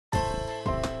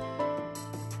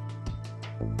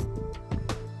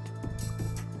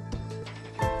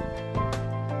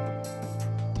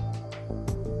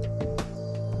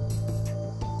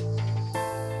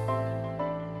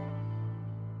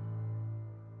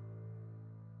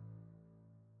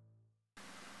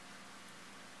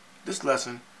This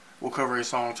lesson will cover a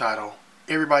song titled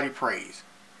Everybody Praise,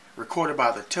 recorded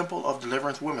by the Temple of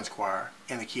Deliverance Women's Choir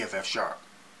in the key of F sharp.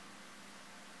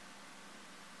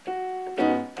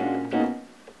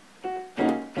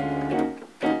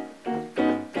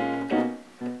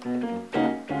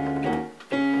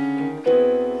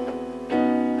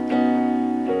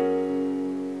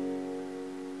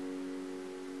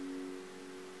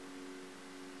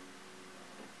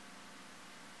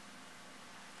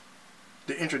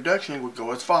 The introduction would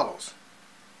go as follows.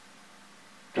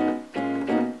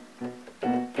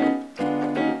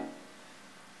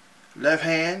 Left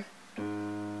hand,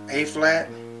 A flat,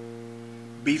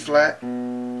 B flat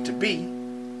to B,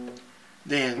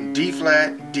 then D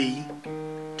flat, D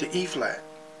to E flat.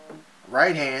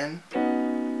 Right hand,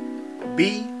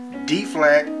 B, D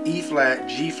flat, E flat,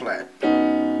 G flat.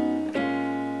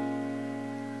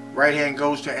 Right hand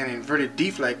goes to an inverted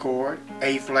D flat chord,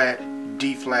 A flat,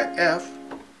 D flat, F.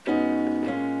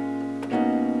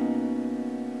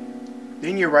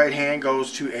 Then your right hand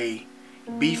goes to a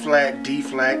B flat, D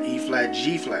flat, E flat,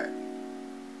 G flat.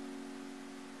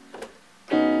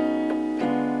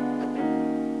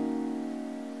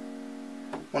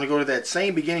 Want to go to that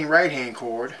same beginning right hand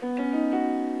chord,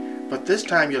 but this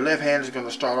time your left hand is going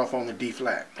to start off on the D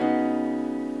flat.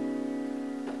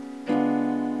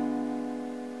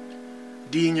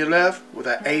 D in your left with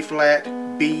an A flat,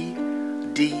 B,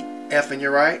 D, F in your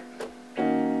right.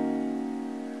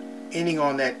 Ending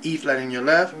on that E flat in your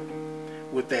left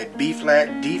with that B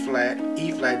flat, D flat,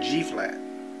 E flat, G flat.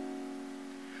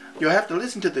 You'll have to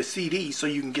listen to the CD so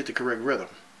you can get the correct rhythm.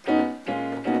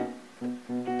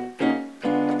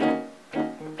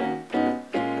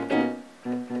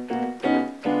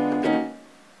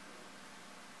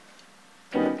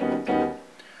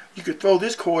 You could throw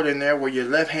this chord in there where your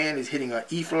left hand is hitting an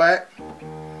E flat,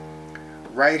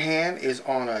 right hand is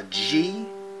on a G,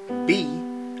 B,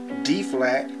 D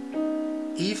flat,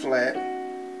 E flat,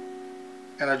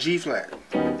 and a G flat.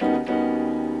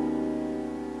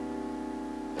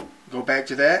 Go back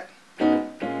to that.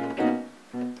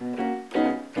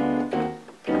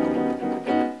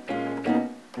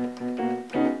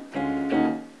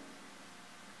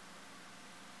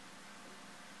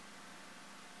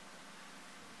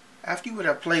 After you would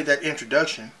have played that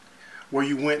introduction where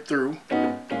you went through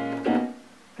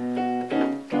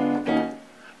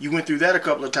that a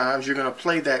couple of times, you're going to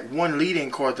play that one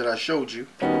leading chord that I showed you,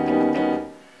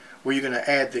 where you're going to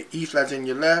add the E flats in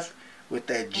your left with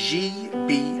that G,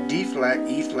 B, D flat,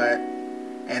 E flat,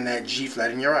 and that G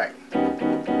flat in your right.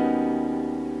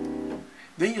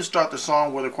 Then you'll start the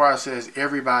song where the choir says,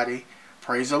 "Everybody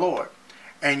praise the Lord,"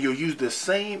 and you'll use the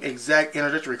same exact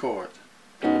introductory chords.